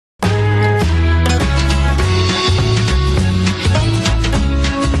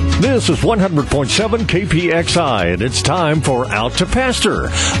This is 100.7 KPXI, and it's time for Out to Pasture,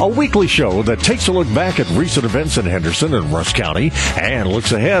 a weekly show that takes a look back at recent events in Henderson and Rusk County and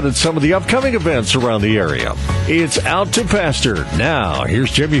looks ahead at some of the upcoming events around the area. It's Out to Pasture. Now,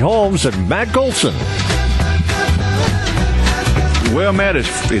 here's Jimmy Holmes and Matt Golson. Well, Matt,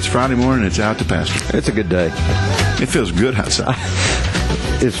 it's Friday morning. It's Out to Pasture. It's a good day. It feels good outside.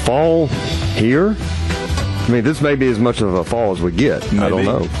 Is fall here? I mean, this may be as much of a fall as we get. Maybe. I don't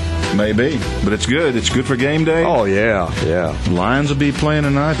know. Maybe, but it's good. It's good for game day. Oh, yeah. The Lions will be playing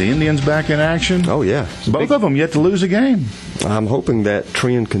tonight. The Indians back in action. Oh, yeah. Both of them yet to lose a game. I'm hoping that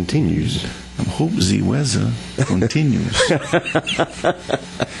trend continues. I hope the weather continues.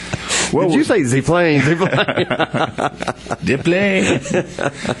 Well, did you say Z planes? They're playing.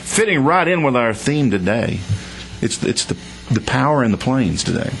 Fitting right in with our theme today. It's the power in the plains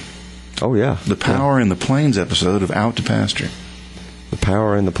today. Oh, yeah. The Power in the Plains episode of Out to Pasture. The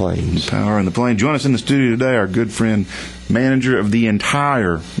Power in the Plains. The Power in the Plains. Join us in the studio today, our good friend, manager of the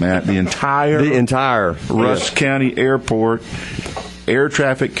entire Rusk County Airport, air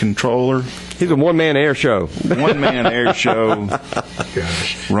traffic controller. He's a one-man air show. One-man air show.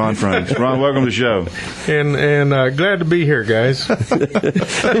 Gosh. Ron Franks. Ron, welcome to the show. And glad to be here, guys.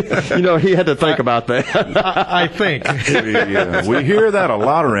 You know, he had to think about that. I think. We hear that a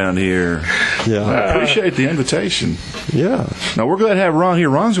lot around here. Yeah. I appreciate the invitation. Yeah. Now, we're glad to have Ron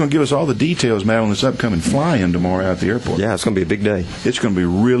here. Ron's going to give us all the details, Matt, on this upcoming fly-in tomorrow out at the airport. Yeah, it's going to be a big day. It's going to be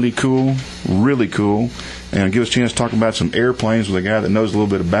really cool, and give us a chance to talk about some airplanes with a guy that knows a little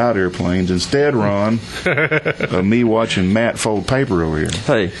bit about airplanes. Instead, Ron, of me watching Matt fold paper over here.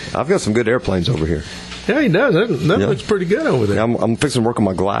 Hey, I've got some good airplanes over here. Yeah, he does. That looks pretty good over there. I'm fixing to work on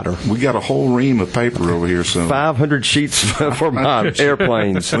my glider. We got a whole ream of paper over here. So 500 sheets for my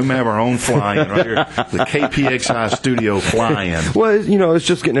airplanes. We may have our own fly-in right here. The KPXI studio fly-in. Well, you know, it's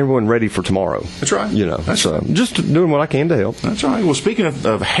just getting everyone ready for tomorrow. That's right. You know, That's so right. Just doing what I can to help. That's right. Well, speaking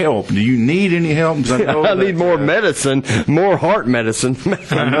of help, do you need any help? I need more medicine, more heart medicine.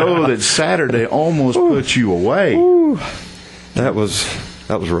 I know that Saturday almost put you away. Ooh. That was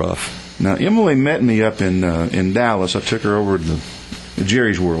rough. Now, Emily met me up in Dallas. I took her over to the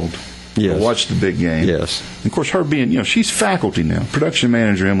Jerry's World. Yes. To watch the big game. Yes. And of course, her being, she's faculty now. Production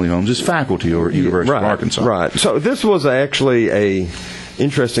manager Emily Holmes is faculty over at University of Arkansas. Right. So this was actually a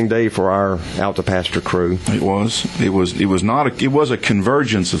interesting day for our Out to Pasture crew. It was. It was a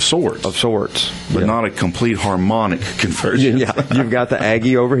convergence of sorts. But not a complete harmonic convergence. Yeah. You've got the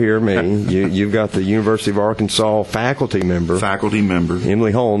Aggie over here, me. You've got the University of Arkansas faculty member,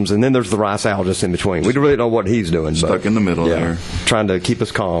 Emily Holmes, and then there's the Rice Owl just in between. We don't really know what he's doing. Stuck in the middle there. Trying to keep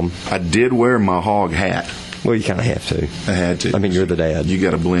us calm. I did wear my hog hat. Well, you kind of have to. I had to. I mean, you're the dad. You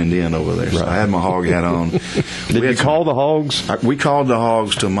got to blend in over there. So I had my hog hat on. Did you call the hogs? We called the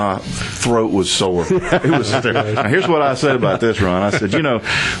hogs till my throat was sore. It was. Now, here's what I said about this, Ron. I said,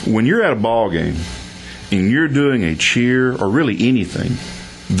 when you're at a ball game and you're doing a cheer or really anything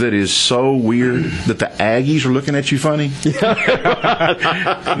that is so weird that the Aggies are looking at you funny.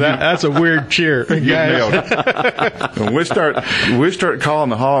 That's a weird cheer. When we start calling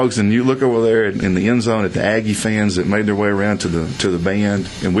the hogs, and you look over there in the end zone at the Aggie fans that made their way around to the band,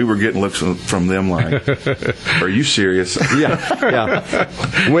 and we were getting looks from them like, "Are you serious?" Yeah.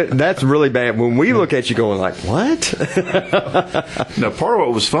 That's really bad. When we look at you, going like, "What?" Now, part of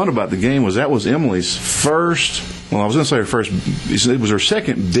what was fun about the game was that was Emily's first. Well, I was going to say her first. It was her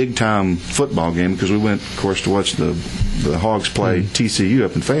second big-time football game because we went, of course, to watch the Hogs play TCU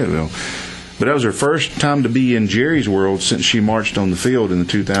up in Fayetteville. But that was her first time to be in Jerry's World since she marched on the field in the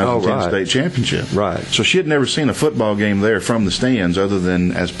 2010 state championship. Right. So she had never seen a football game there from the stands other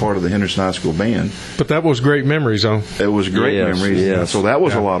than as part of the Henderson High School band. But that was great memories, though. It was great memories. Yeah. So that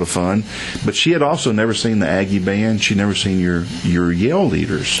was a lot of fun. But she had also never seen the Aggie band. She'd never seen your yell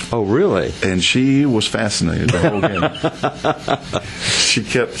leaders. Oh, really? And she was fascinated the whole game.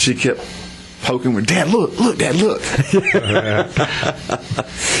 She kept poking with, "Dad, look, Dad, look."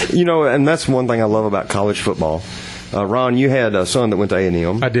 And that's one thing I love about college football. Ron, you had a son that went to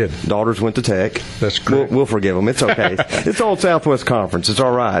A&M. I did. Daughters went to Tech. That's correct. We'll forgive them. It's okay. It's all Southwest Conference. It's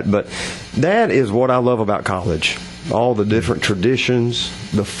all right. But that is what I love about college. All the different traditions,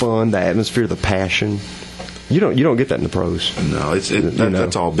 the fun, the atmosphere, the passion. You don't get that in the pros. No,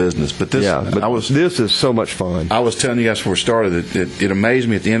 that's all business. But this is so much fun. I was telling you guys before we started that it amazed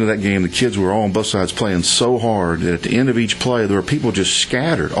me at the end of that game. The kids were all on both sides playing so hard that at the end of each play there were people just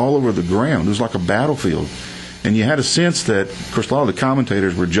scattered all over the ground. It was like a battlefield. And you had a sense that, of course, a lot of the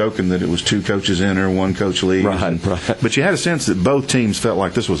commentators were joking that it was 2 coaches enter, 1 coach leaves. Right. But you had a sense that both teams felt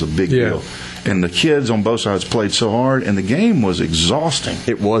like this was a big deal. And the kids on both sides played so hard, and the game was exhausting.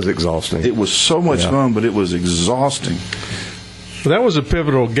 It was exhausting. It was so much fun, but it was exhausting. Well, that was a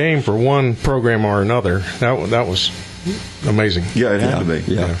pivotal game for one program or another. That was amazing. Yeah, it had to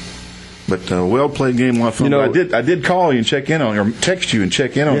be. Yeah. But well played game, a lot of fun. I did call you and check in on you, or text you and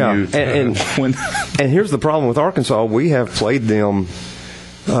check in on you. And here's the problem with Arkansas. We have played them,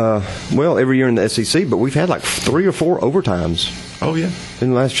 every year in the SEC, but we've had like 3 or 4 overtimes. Oh, yeah. In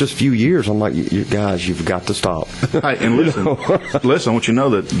the last just few years. I'm like, you guys, you've got to stop. Hey, and listen, I want you to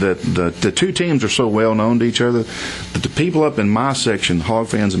know that the 2 teams are so well known to each other that the people up in my section, Hog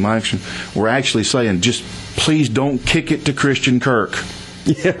fans in my section, were actually saying, just please don't kick it to Christian Kirk.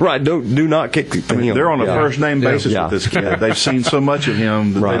 Yeah, right. Do not kick him. They're on a first name basis with this kid. They've seen so much of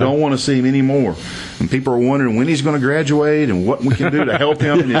him that they don't want to see him anymore. And people are wondering when he's going to graduate and what we can do to help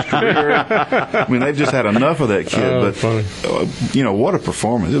him in his career. I mean, they've just had enough of that kid. But what a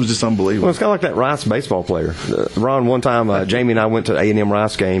performance! It was just unbelievable. Well, it's kind of like that Rice baseball player. Ron, one time, Jamie and I went to A&M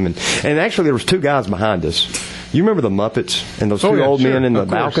Rice game, and actually there was 2 guys behind us. You remember the Muppets and those 2 old men in the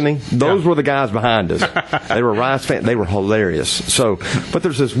balcony? Those were the guys behind us. They were Rice fans. They were hilarious. So, but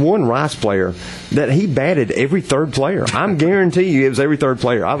there's this one Rice player that he batted every 3rd player. I'm guarantee you it was every 3rd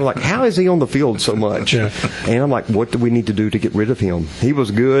player. I was like, how is he on the field so much? Yeah. And I'm like, what do we need to do to get rid of him? He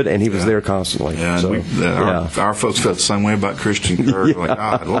was good, and he was there constantly. Yeah, so, our folks felt the same way about Christian Kirk. Like,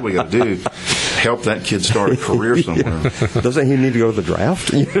 God, what do we got to do? Help that kid start a career somewhere. Doesn't he need to go to the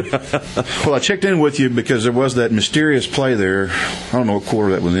draft? Well, I checked in with you because there was that mysterious play there. I don't know what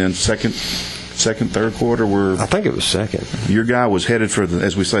quarter that was in. Second, 3rd quarter. Where I think it was second. Your guy was headed for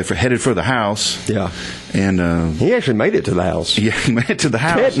the house. Yeah, and he actually made it to the house. Yeah, he made it to the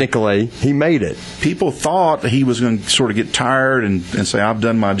house. Technically, he made it. People thought he was going to sort of get tired and say, "I've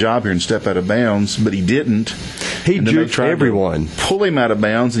done my job here," and step out of bounds, but he didn't. He juked everyone. Pull him out of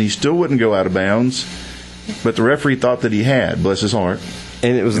bounds, and he still wouldn't go out of bounds. But the referee thought that he had. Bless his heart.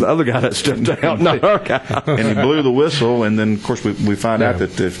 And it was the other guy that stepped out, not our guy. And he blew the whistle, and then, of course, we find out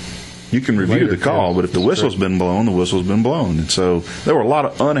that you can review the call, but if the whistle's been blown, the whistle's been blown. And so there were a lot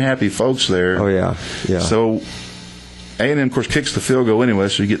of unhappy folks there. Oh, yeah. So A&M, of course, kicks the field goal anyway,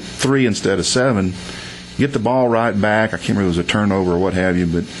 so you get 3 instead of 7. Get the ball right back. I can't remember if it was a turnover or what have you,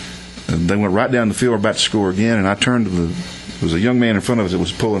 but they went right down the field, about to score again, and I turned to it was a young man in front of us that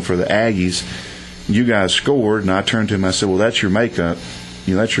was pulling for the Aggies. You guys scored, and I turned to him and I said, well, that's your makeup.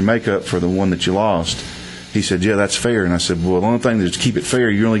 That's your makeup for the one that you lost. He said, yeah, that's fair. And I said, well, the only thing is to keep it fair,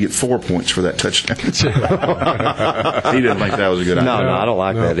 you only get 4 points for that touchdown. He didn't think that was a good idea. No, I don't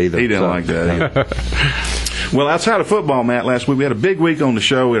like that either. He didn't like that either. Well, outside of football, Matt, last week we had a big week on the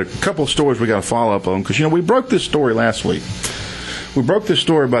show. We had a couple of stories we got to follow up on because, we broke this story last week. We broke this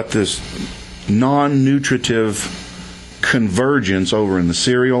story about this non-nutritive convergence over in the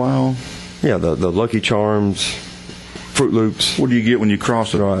cereal aisle. Yeah, the Lucky Charms, Fruit Loops. What do you get when you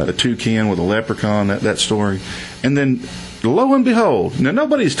cross a toucan with a leprechaun, that story? And then, lo and behold, now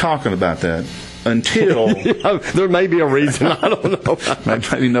nobody's talking about that until... there may be a reason, I don't know.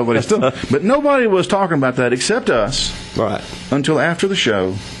 Maybe nobody's still... But nobody was talking about that except us. Right. Until after the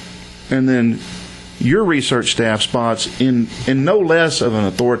show. And then your research staff spots in no less of an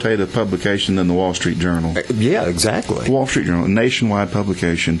authoritative publication than the Wall Street Journal. Yeah, exactly. Wall Street Journal, a nationwide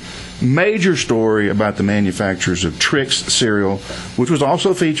publication. Major story about the manufacturers of Trix cereal, which was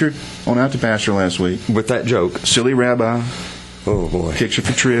also featured on Out to Pasture last week. With that joke. Silly Rabbi. Oh, boy. Picture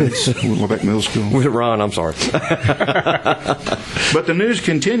for Trix. Back middle school. With Ron, I'm sorry. But the news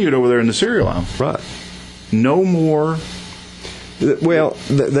continued over there in the cereal aisle. Right. No more... Well,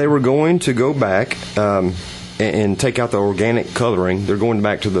 they were going to go back and take out the organic coloring. They're going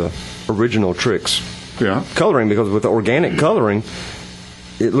back to the original Trix coloring because with the organic coloring,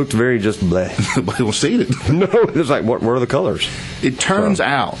 it looked very just bleh. Nobody will see it. No, it was like, what are the colors? It turns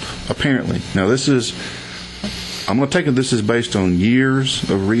out, apparently, now this is, I'm going to take it, this is based on years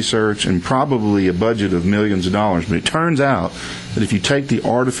of research and probably a budget of millions of dollars, but it turns out that if you take the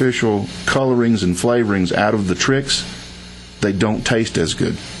artificial colorings and flavorings out of the Trix, they don't taste as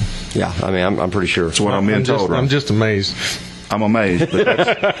good. Yeah, I mean, I'm pretty sure. That's what I'm being told. I'm just amazed. I'm amazed.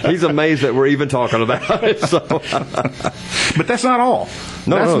 But he's amazed that we're even talking about it. So. But that's not all.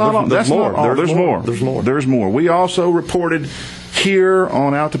 There's more. There's more. We also reported here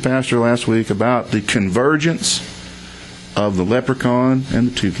on Out to Pasture last week about the convergence of the leprechaun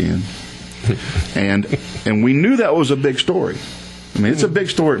and the toucan. And we knew that was a big story. I mean, it's a big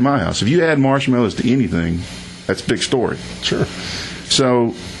story at my house. If you add marshmallows to anything, that's a big story. Sure.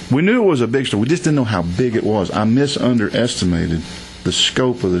 So We knew it was a big story. We just didn't know how big it was. I underestimated the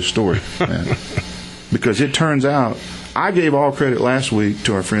scope of the story, man. Because it turns out, I gave all credit last week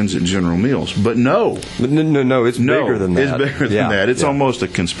to our friends at General Mills, but no, it's bigger than that. It's bigger than that. It's almost a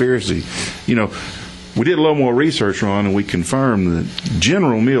conspiracy. You know, we did a little more research on, and we confirmed that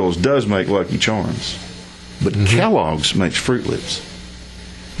General Mills does make Lucky Charms, but Kellogg's makes Fruit Loops.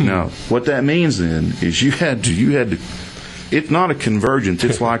 Now, what that means then is you had to. It's not a convergence.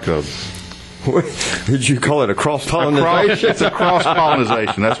 It's like a. Did you call it a cross-pollination? It's a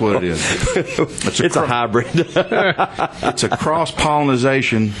cross-pollination. That's what it is. It's a hybrid. It's a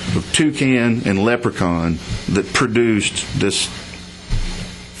cross-pollination of toucan and leprechaun that produced this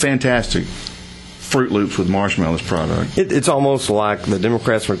fantastic Fruit Loops with marshmallows product. It's almost like the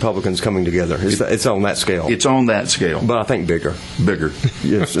Democrats and Republicans coming together. It's on that scale. It's on that scale. But I think bigger. Bigger.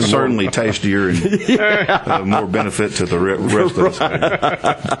 Yes, certainly tastier and more benefit to the rest of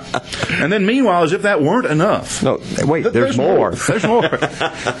us. And then meanwhile, as if that weren't enough. No, wait, there's more. There's more.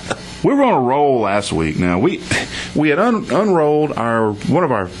 We were on a roll last week. Now, we had unrolled one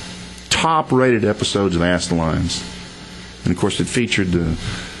of our top-rated episodes of Ask the Lions. And, of course, it featured the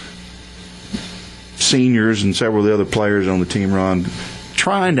seniors and several of the other players on the team, Ron,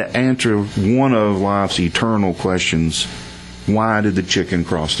 trying to answer one of life's eternal questions: why did the chicken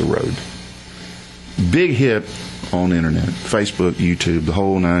cross the road? Big hit on the internet, Facebook, YouTube, the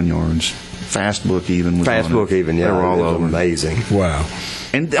whole 9 yards. Fastbook even was on it. Even, yeah. They were all over. Amazing. Wow.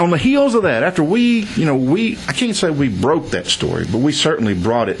 And on the heels of that, after I can't say we broke that story, but we certainly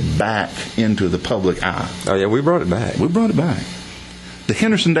brought it back into the public eye. Oh, yeah, we brought it back. We brought it back. The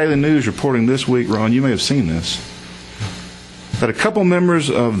Henderson Daily News reporting this week, Ron, you may have seen this, that a couple members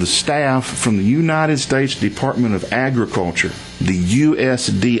of the staff from the United States Department of Agriculture, the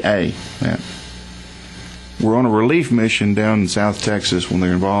USDA, were on a relief mission down in South Texas when they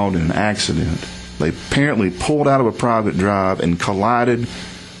were involved in an accident. They apparently pulled out of a private drive and collided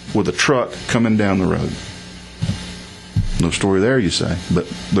with a truck coming down the road. No story there, you say, but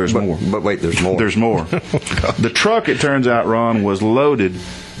there's more. But wait, there's more. There's more. The truck, it turns out, Ron, was loaded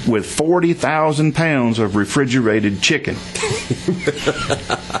with 40,000 pounds of refrigerated chicken.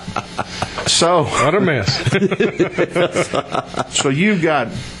 So what a mess. So you've got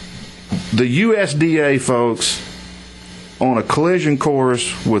the USDA folks on a collision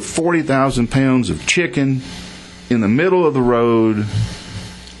course with 40,000 pounds of chicken in the middle of the road.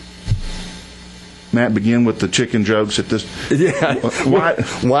 Matt, begin with the chicken jokes at this. Yeah. Why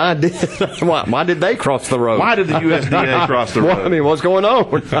did they cross the road? Why did the USDA cross the road? Well, I mean, what's going on?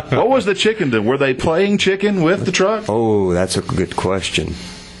 What was the chicken doing? Were they playing chicken with the truck? Oh, that's a good question.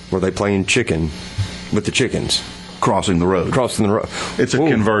 Were they playing chicken with the chickens? Crossing the road. It's a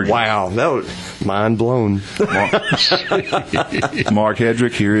convergence. Wow. That was mind blown. Mark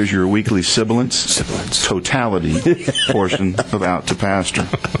Hedrick, here is your weekly sibilance totality portion of Out to Pasture.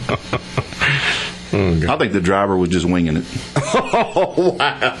 I think the driver was just winging it. Oh,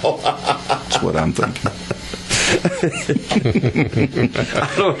 wow. That's what I'm thinking.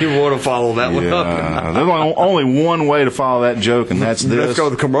 I don't even want to follow that one up. There's only one way to follow that joke, and that's this. Let's go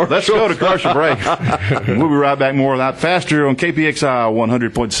to commercial. Let's go to commercial break. We'll be right back more without faster on KPXI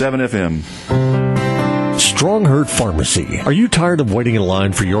 100.7 FM. Strongheart Pharmacy. Are you tired of waiting in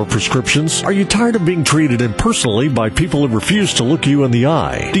line for your prescriptions? Are you tired of being treated impersonally by people who refuse to look you in the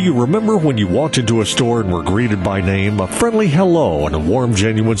eye? Do you remember when you walked into a store and were greeted by name, a friendly hello, and a warm,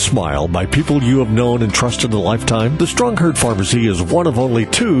 genuine smile by people you have known and trusted a lifetime? The Strongheart Pharmacy is one of only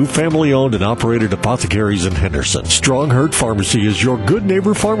 2 family-owned and operated apothecaries in Henderson. Strongheart Pharmacy is your good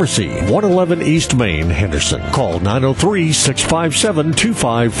neighbor pharmacy. 111 East Main, Henderson. Call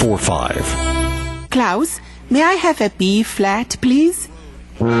 903-657-2545. Klaus, may I have a B flat, please?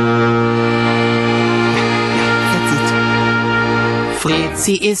 That's it.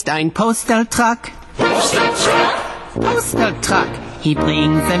 Fritzi ist ein Postal Truck. Postal Truck? Postal Truck. He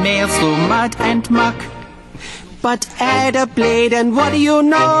brings the mail through mud and muck. But add a blade and what do you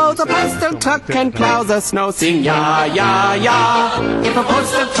know? The postal truck can plow the snow. Sing ya, ya, ya. If a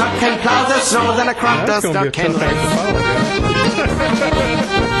postal truck can plow the snow, then a crop duster can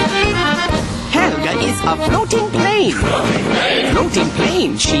Helga is a floating plane. Floating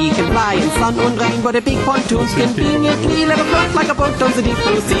plane. She can fly in sun and rain, but a big pontoons conveniently let her float like a boat on the deep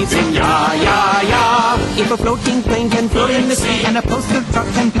blue sea. Sing ya, ya, ya. If a floating plane can float in the sea and a postal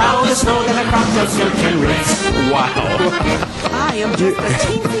truck can plow the snow, then a crop duster can rest. Wow. I am just a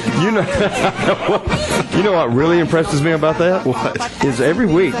teensy You know what really impresses me about that? What? Is every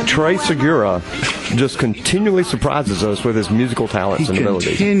week Trey Segura just continually surprises us with his musical talents and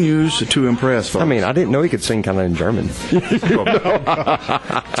abilities. Continues to impress folks. I mean, I didn't know he could sing kind of in German. It's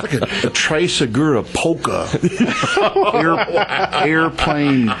like a Trey Segura polka.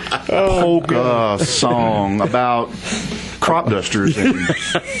 Airplane polka song about crop dusters and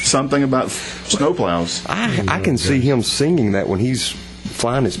something about snowplows. I can see him singing that when he's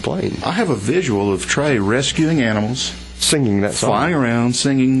flying his plane. I have a visual of Trey rescuing animals, singing that song. flying around,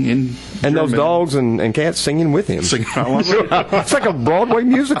 singing in and those German. dogs and cats singing with him. Singing along with him. It's like a Broadway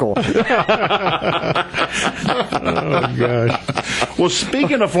musical. Oh, gosh. Well,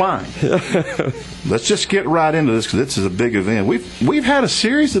 speaking of flying, let's just get right into this because this is a big event. We've had a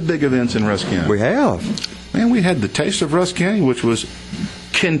series of big events in Rusk County. We have. Man, we had the Taste of Rusk County, which was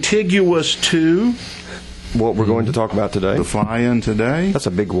contiguous to What we're going to talk about today. the fly-in today. That's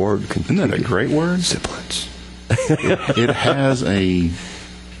a big word. Isn't that a great word? Sibilance. It has a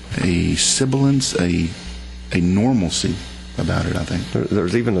sibilance, a normalcy about it, I think.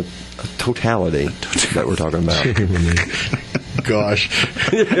 There's even a totality that we're talking about. Gosh.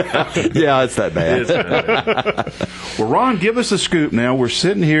 Yeah, it's that bad. Well, Ron, give us a scoop now. We're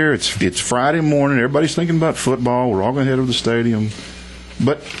sitting here. It's Friday morning. Everybody's thinking about football. We're all going to head to the stadium.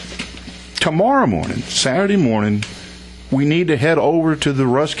 But tomorrow morning, Saturday morning, we need to head over to the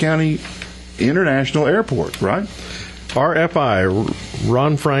Rusk County International Airport, right? RFI,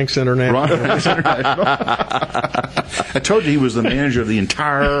 Ron Franks International. Ron Franks International. I told you he was the manager of the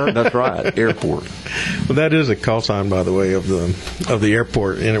entire That's right. airport. Well, that is a call sign, by the way, of the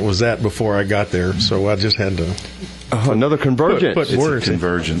airport, and it was that before I got there, so I just had to Another convergence. put It's words a in.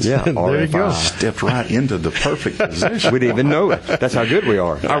 convergence. Yeah, There you go. RFI. Stepped right into the perfect position. We didn't even know it. That's how good we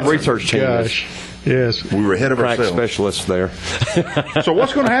are. Our research team Gosh, yes. We were ahead of crack ourselves. specialists there. So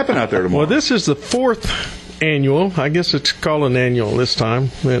what's going to happen out there tomorrow? Well, this is the fourth annual. I guess it's called an annual this time.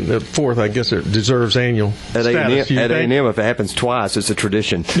 And the fourth, I guess it deserves annual At status. A&M, if it happens twice, it's a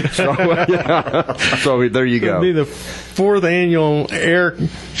tradition. So, so there you It'll go. be the fourth annual air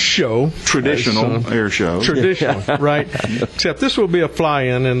show. Traditional air show. Traditional, right? Except this will be a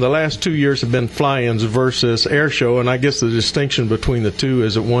fly-in, and the last 2 years have been fly-ins versus air show. And I guess the distinction between the two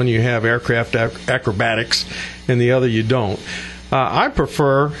is that one you have aircraft acrobatics, and the other you don't. I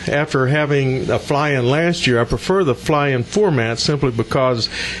prefer, after having a fly-in last year, I prefer the fly-in format simply because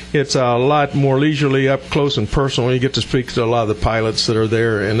it's a lot more leisurely, up close and personal. You get to speak to a lot of the pilots that are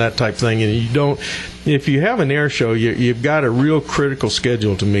there and that type of thing. And you don't, if you have an air show, you've got a real critical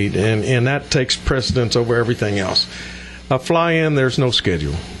schedule to meet, and that takes precedence over everything else. A fly-in, there's no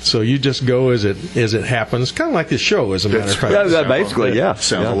schedule, so you just go as it happens. Kind of like this show, as a matter of fact. Yeah, basically, yeah.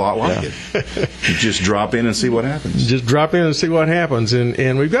 Sounds a lot like it. You just drop in and see what happens. Just drop in and see what happens,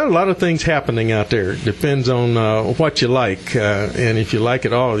 and we've got a lot of things happening out there. It depends on what you like, and if you like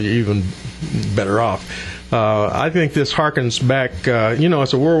it all, you're even better off. I think this harkens back.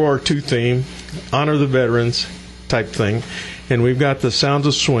 It's a World War II theme, honor the veterans type thing. And we've got the Sounds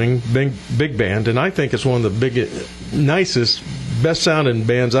of Swing big band, and I think it's one of the nicest, best sounding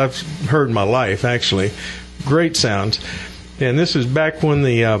bands I've heard in my life, actually. Great sounds. And this is back when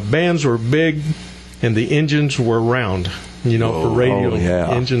the bands were big and the engines were round, for radio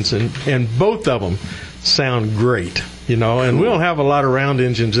engines. And both of them sound great, and we don't have a lot of round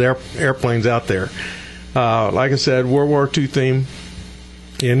engines, airplanes out there. Like I said, World War II theme,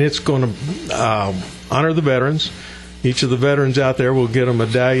 and it's going to honor the veterans. Each of the veterans out there will get a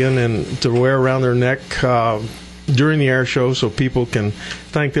medallion and to wear around their neck during the air show so people can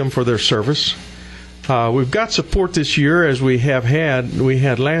thank them for their service. We've got support this year, as we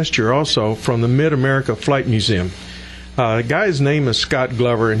had last year also, from the Mid-America Flight Museum. The guy's name is Scott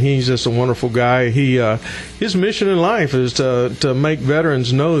Glover, and he's just a wonderful guy. His mission in life is to make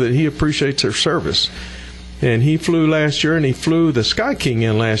veterans know that he appreciates their service. And he flew last year, and he flew the Sky King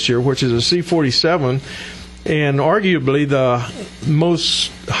in last year, which is a C-47, and arguably the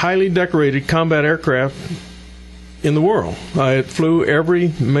most highly decorated combat aircraft in the world. It flew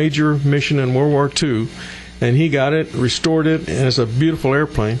every major mission in World War II, and he got it, restored it, and it's a beautiful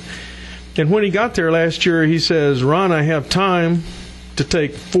airplane. And when he got there last year, he says, "Ron, I have time to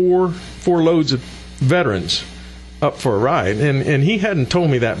take four loads of veterans up for a ride." And he hadn't told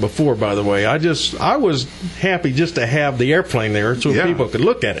me that before, by the way. I was happy just to have the airplane there so people could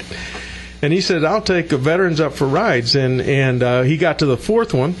look at it. And he said, "I'll take the veterans up for rides." And he got to the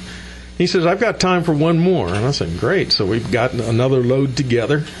fourth one. He says, "I've got time for one more." And I said, "Great." So we've got another load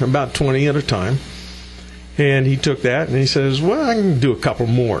together, about 20 at a time. And he took that and he says, well, I can do a couple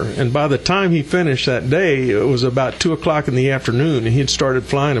more. And by the time he finished that day, it was about 2 o'clock in the afternoon, and he had started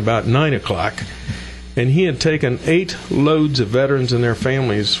flying about 9 o'clock. And he had taken 8 loads of veterans and their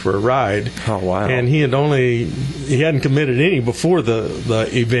families for a ride. Oh, wow. And he hadn't committed any before the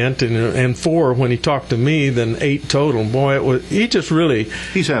event, and 4 when he talked to me, then 8 total. Boy,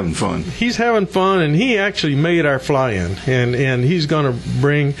 he's having fun. He's having fun, and he actually made our fly-in. And he's going to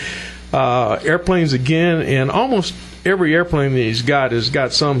bring airplanes again, and almost every airplane that he's got has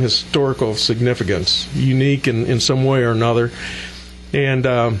got some historical significance, unique in some way or another.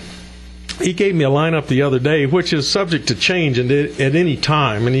 And he gave me a lineup the other day, which is subject to change at any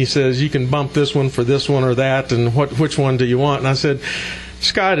time. And he says, you can bump this one for this one or that, and which one do you want? And I said,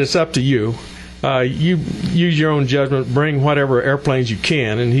 Scott, it's up to you. You use your own judgment, bring whatever airplanes you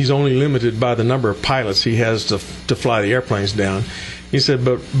can, and he's only limited by the number of pilots he has to fly the airplanes down. He said,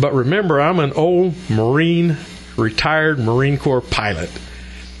 but remember, I'm an old retired Marine Corps pilot.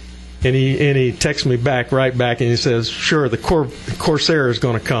 And he texts me right back, and he says, sure, the Corsair is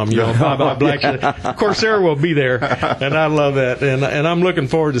going to come. Corsair will be there, and I love that. And I'm looking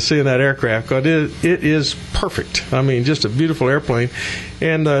forward to seeing that aircraft, because it is perfect. I mean, just a beautiful airplane.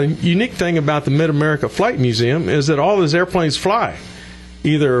 And the unique thing about the Mid-America Flight Museum is that all his airplanes fly,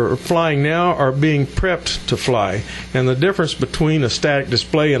 either flying now or being prepped to fly. And the difference between a static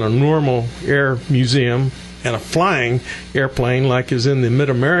display in a normal air museum and a flying airplane like is in the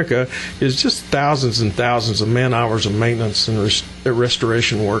Mid-America is just thousands and thousands of man-hours of maintenance and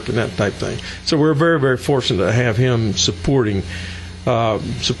restoration work and that type thing. So we're very, very fortunate to have him supporting our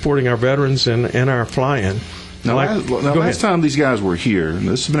veterans and our flying. Now, last time these guys were here, and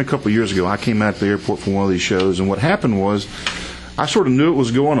this has been a couple of years ago, I came out to the airport for one of these shows, and what happened was I sort of knew it was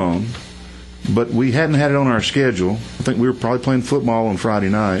going on, but we hadn't had it on our schedule. I think we were probably playing football on Friday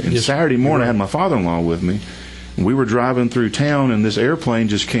night. And Saturday morning, I had my father-in-law with me. And we were driving through town, and this airplane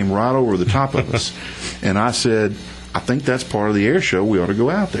just came right over the top of us. And I said, I think that's part of the air show. We ought to go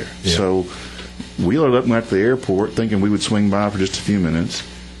out there. Yeah. So we loaded up and went to the airport thinking we would swing by for just a few minutes.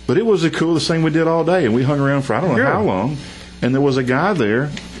 But it was the coolest thing we did all day. And we hung around for I don't know how long. And there was a guy there,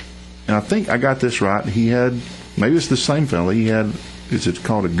 and I think I got this right. He had, maybe it's the same fella, he had, is it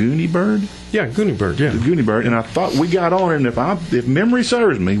called a Goonie bird? Yeah, Goonie bird, yeah. The Goonie bird. And I thought we got on it, and if memory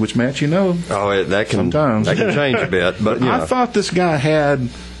serves me, which, Matt, you know, that can change a bit. But I thought this guy had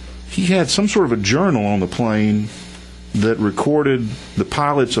some sort of a journal on the plane that recorded the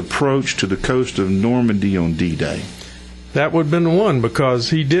pilot's approach to the coast of Normandy on D-Day. That would have been the one, because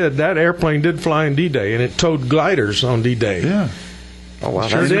that airplane did fly in D-Day, and it towed gliders on D-Day. Yeah. Oh, wow,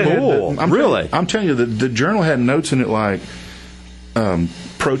 sure that's cool. I'm telling you, the journal had notes in it like,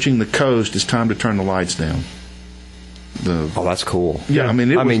 approaching the coast, it's time to turn the lights down. That's cool. Yeah, I mean,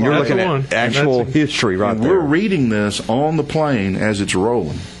 you're looking at actual history right there. We're reading this on the plane as it's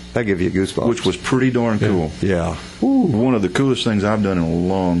rolling. That gives you goosebumps. Which was pretty darn cool. Yeah. One of the coolest things I've done in a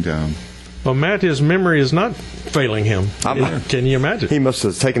long time. Well, Matt, his memory is not failing him. Can you imagine? He must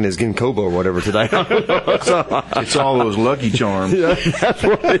have taken his ginkgo or whatever today. It's all those Lucky Charms. Yeah, that's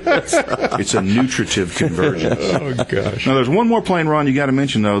what it is. It's a nutritive convergence. Oh, gosh. Now, there's one more plane, Ron, you got to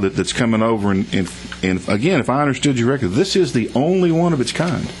mention, though, that's coming over. And again, if I understood you correctly, this is the only one of its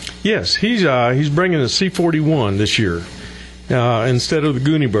kind. Yes, he's bringing a C-41 this year instead of the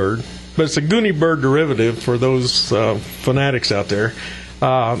Goonie bird. But it's a Goonie bird derivative for those fanatics out there.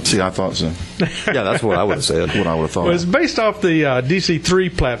 See, I thought so. Yeah, that's what I would have said. What I would have thought. Well, it's based off the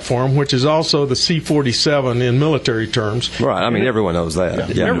DC-3 platform, which is also the C-47 in military terms. Right. I mean, everyone knows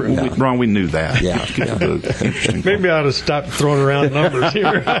that. Yeah. Ron, we knew that. Yeah. Maybe I ought to stop throwing around numbers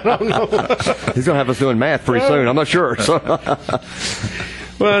here. I don't know. He's going to have us doing math pretty soon. I'm not sure. So.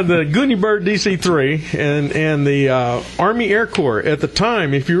 Well, the Goonie Bird DC-3 and the Army Air Corps, at the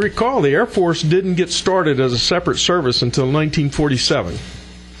time, if you recall, the Air Force didn't get started as a separate service until 1947.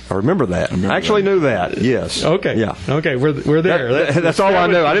 I remember that. I actually knew that, yes. Okay. Yeah. Okay, we're there. That's all I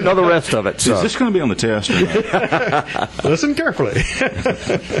knew. I didn't know the rest of it. So. Is this going to be on the test? Listen carefully.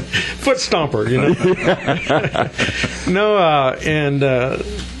 Foot stomper, you know. No, and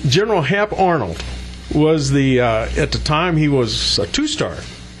General Hap Arnold was at the time, he was a two-star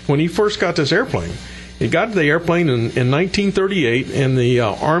when he first got this airplane. He got the airplane in 1938, and the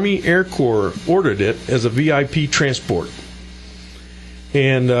Army Air Corps ordered it as a VIP transport.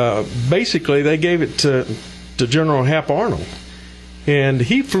 And basically, they gave it to General Hap Arnold, and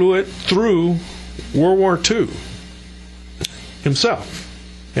he flew it through World War II himself,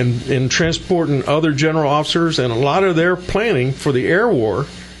 and transporting other general officers and a lot of their planning for the air war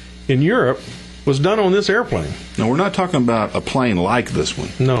in Europe was done on this airplane. No, we're not talking about a plane like this one.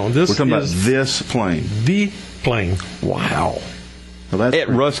 No, this We're talking about is this plane. the plane. Wow. Well, that's At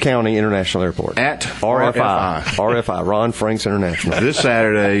Rusk County International Airport. At RFI. RFI, Ron Franks International. this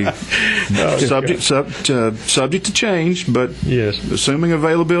Saturday, subject to change, but Yes. assuming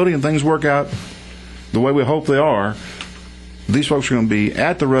availability and things work out the way we hope they are, these folks are going to be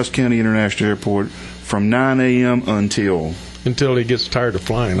at the Rusk County International Airport from 9 a.m. until Until he gets tired of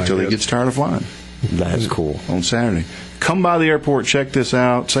flying, I he guess. gets tired of flying That's cool. on Saturday. Come by the airport, check this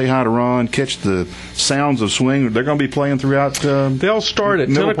out, say hi to Ron, catch the sounds of swing. They're going to be playing throughout. They'll start at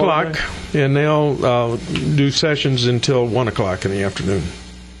 10 middle part o'clock, and they'll do sessions until 1 o'clock in the afternoon.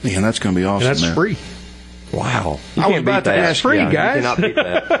 Man, that's going to be awesome. And that's man. free. Wow. You I was can't about beat to that. ask Free, Yeah, guys. You cannot beat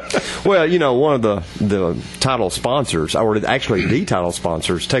that. Well, you know, one of the title sponsors, or actually the title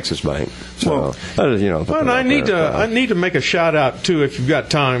sponsors, Texas Bank. So, Well, that is, you know. Well, I need to make a shout out too, if you've got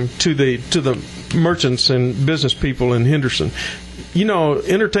time, to the merchants and business people in Henderson. You know,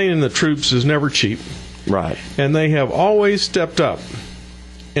 entertaining the troops is never cheap, Right. and they have always stepped up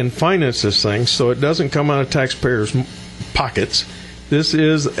and financed this thing so it doesn't come out of taxpayers' pockets. This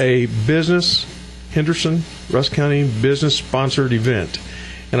is a business, Henderson, Rusk County business sponsored event.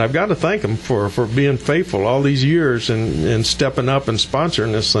 And I've got to thank them for being faithful all these years and stepping up and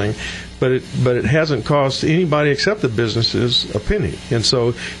sponsoring this thing. But it hasn't cost anybody except the businesses a penny. And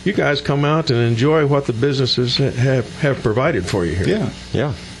so you guys come out and enjoy what the businesses have provided for you here. Yeah.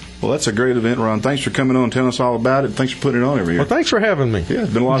 Yeah. Well, that's a great event, Ron. Thanks for coming on and telling us all about it. Thanks for putting it on every year. Well, thanks for having me. Yeah,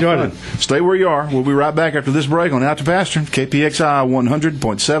 it's been a lot Enjoyed of fun. Stay where you are. We'll be right back after this break on Out to Pasture, KPXI 100.7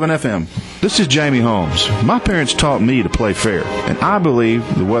 FM. This is Jamie Holmes. My parents taught me to play fair, and I believe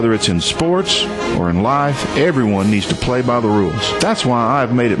that whether it's in sports or in life, everyone needs to play by the rules. That's why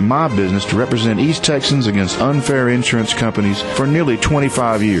I've made it my business to represent East Texans against unfair insurance companies for nearly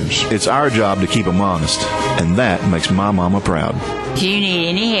 25 years. It's our job to keep them honest, and that makes my mama proud. If you need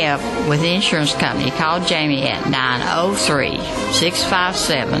any help with the insurance company, call Jamie at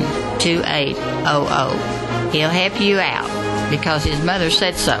 903-657-2800. He'll help you out because his mother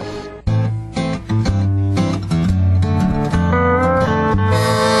said so.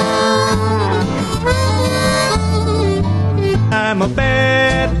 I'm a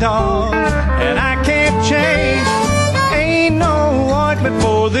bad dog and I can't change. Ain't no ointment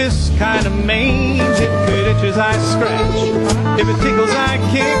for this kind of mange. If it itches, I scratch. If it tickles, I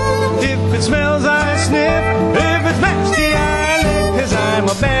kick. If it smells, I sniff. If it's nasty, I lick. 'Cause I'm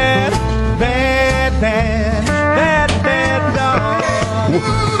a bad, bad, bad, bad, bad dog.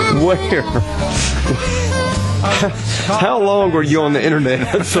 Where? How long were you on the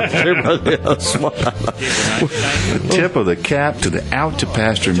internet? So everybody else smiled. Tip of the cap to the Out to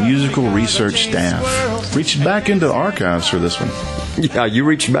Pasture musical research staff. Reached back into the archives for this one. Yeah, you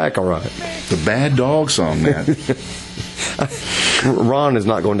reached back all right. The Bad Dog song, man. Ron is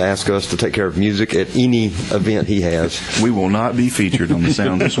not going to ask us to take care of music at any event he has. We will not be featured on the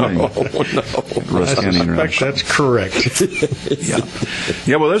Sound of Swing. Oh, no. Rusk I County suspect International. that's correct.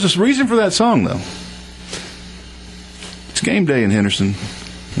 Yeah, well, there's a reason for that song, though. It's game day in Henderson.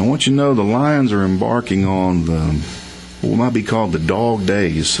 I want you to know the Lions are embarking on what might be called the dog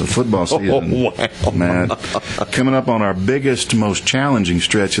days of football season. Oh, wow. Matt, coming up on our biggest, most challenging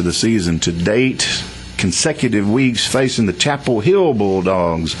stretch of the season to date, consecutive weeks facing the Chapel Hill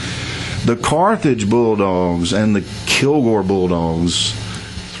Bulldogs, the Carthage Bulldogs, and the Kilgore Bulldogs.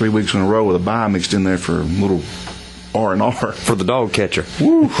 3 weeks in a row with a bye mixed in there for a little R&R. For the dog catcher.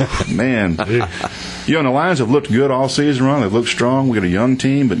 Woo, man. You know, the Lions have looked good all season long. They've looked strong. We got a young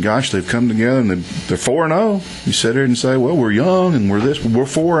team, but gosh, they've come together and they're 4-0. You sit here and say, well, we're young and we're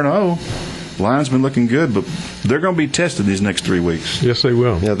 4-0. Lions been looking good, but they're going to be tested these next 3 weeks. Yes, they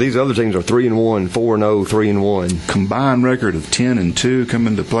will. Yeah, these other teams are 3-1, 4-0, 3-1. Combined record of 10-2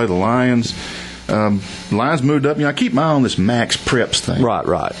 coming to play the Lions. Lions moved up. You know, I keep my eye on this Max Preps thing. Right.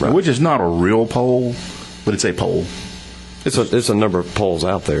 Which is not a real poll, but it's a poll. It's a number of polls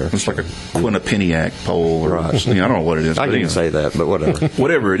out there. It's like a Quinnipiac poll. Or, Right. you know, I don't know what it is. I but can't anyway. say that, but whatever.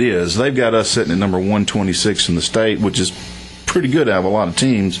 Whatever it is, they've got us sitting at number 126 in the state, which is pretty good out of a lot of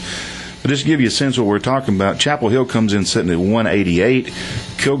teams. But just to give you a sense of what we're talking about, Chapel Hill comes in sitting at 188,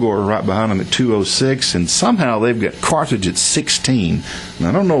 Kilgore right behind them at 206, and somehow they've got Carthage at 16. And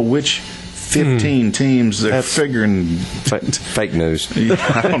I don't know which 15 teams they're figuring. Fake news.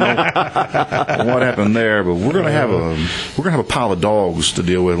 I don't know what happened there, but we're gonna have a pile of dogs to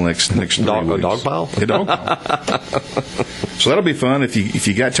deal with next 3 weeks. A dog pile? A dog pile. So that'll be fun. If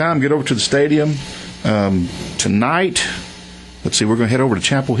you got time, get over to the stadium tonight. Let's see, we're going to head over to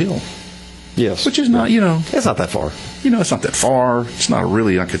Chapel Hill, Yes. which is not, It's not that far. it's not that far. It's not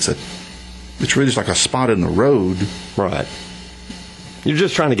really like it's it's really just like a spot in the road. Right. You're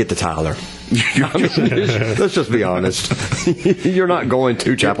just trying to get to Tyler. I mean, let's just be honest. You're not going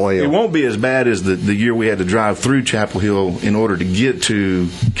to Chapel Hill. It won't be as bad as the year we had to drive through Chapel Hill in order to get to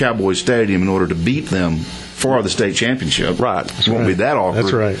Cowboys Stadium in order to beat them for the state championship. Right. It won't be that awkward.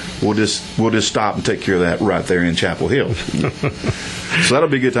 That's right. We'll just stop and take care of that right there in Chapel Hill. So that'll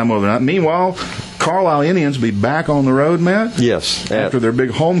be a good time over there. Meanwhile, Carlisle Indians will be back on the road, Matt? Yes. After their big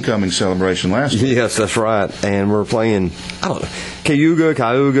homecoming celebration last week. Yes, that's right. And we're playing, I don't know, Cayuga,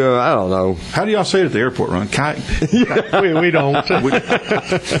 I don't know. How do y'all say it at the airport, Ron? We don't.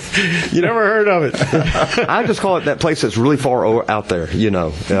 You never heard of it. I just call it that place that's really far out there, You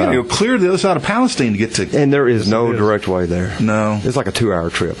gotta go clear to the other side of Palestine to get to... And there is no direct way there. No. It's like a 2-hour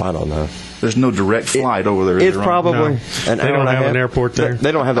trip. I don't know. There's no direct flight over there. It's probably an hour. They don't have an airport there.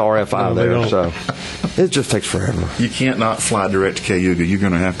 They don't have the RFI there, so it just takes forever. You can't not fly direct to Cayuga. You're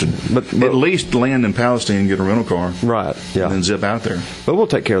going to have to at least land in Palestine and get a rental car. Right, yeah. And then zip out there. But we'll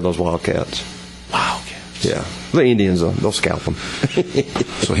take care of those Wildcats. Wildcats. Yeah. The Indians, they'll scalp them.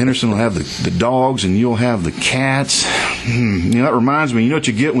 So Henderson will have the dogs and you'll have the cats. That reminds me, you know what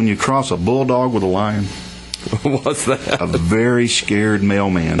you get when you cross a bulldog with a lion? What's that? A very scared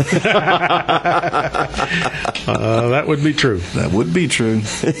mailman. That would be true. That would be true.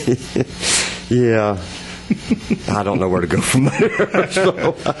 Yeah. I don't know where to go from there.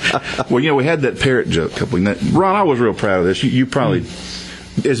 So. Well, we had that parrot joke a couple of weeks. Ron, I was real proud of this. You probably,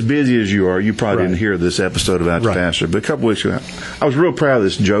 as busy as you are, you probably didn't hear this episode of Out to Pasture. But a couple of weeks ago, I was real proud of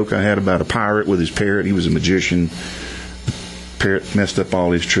this joke I had about a pirate with his parrot. He was a magician. Parrot messed up all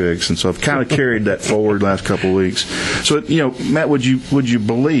his tricks, and so I've kind of carried that forward the last couple of weeks. So, Matt, would you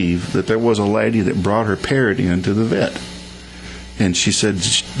believe that there was a lady that brought her parrot in to the vet, and she said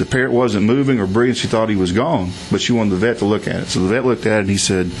the parrot wasn't moving or breathing. She thought he was gone, but she wanted the vet to look at it. So the vet looked at it, and he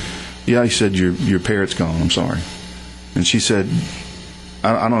said, "Yeah," he said, "Your parrot's gone. I'm sorry." And she said,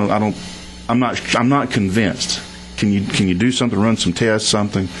 I'm not convinced. Can you do something? Run some tests,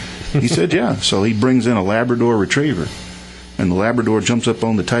 something?" He said, "Yeah." So he brings in a Labrador Retriever. And the Labrador jumps up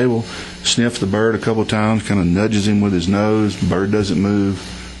on the table, sniffs the bird a couple of times, kind of nudges him with his nose. The bird doesn't move.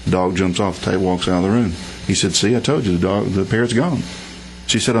 The dog jumps off the table, walks out of the room. He said, "See, I told you, the parrot's gone."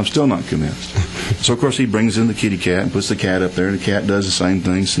 She said, "I'm still not convinced." So, of course, he brings in the kitty cat and puts the cat up there. The cat does the same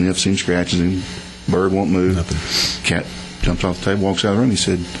thing, sniffs him, scratches him. Bird won't move. Nothing. Cat jumps off the table, walks out of the room. He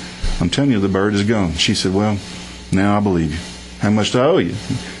said, "I'm telling you, the bird is gone." She said, "Well, now I believe you. How much do I owe you?"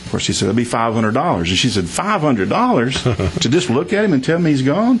 Of course, he said, "It'll be $500. And she said, $500 to just look at him and tell me he's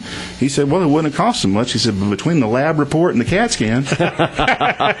gone? He said, "Well, it wouldn't have cost him much." He said, "But between the lab report and the CAT scan." That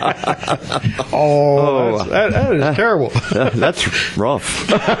is terrible. That's rough.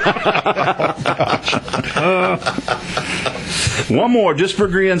 One more, just for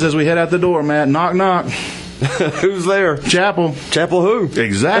grins as we head out the door, Matt. Knock, knock. Who's there? Chapel. Chapel who?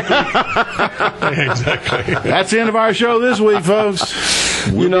 Exactly. Exactly. That's the end of our show this week, folks.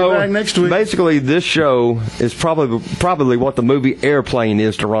 We'll be back next week. Basically, this show is probably what the movie Airplane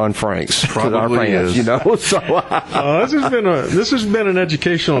is to Ron Franks. Probably to our fans, is. So this has been an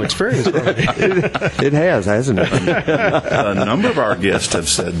educational experience for me. It has, hasn't it? A number of our guests have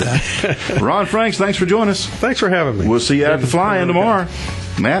said that. Ron Franks, thanks for joining us. Thanks for having me. We'll see you at the fly-in tomorrow.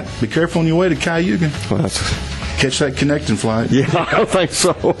 Matt, be careful on your way to Cayuga. Catch that connecting flight. Yeah, I think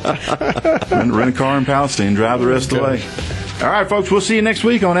so. Rent a car in Palestine. Drive the rest of the way. All right, folks, we'll see you next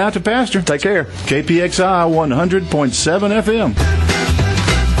week on Out to Pasture. Take care. KPXI 100.7 FM.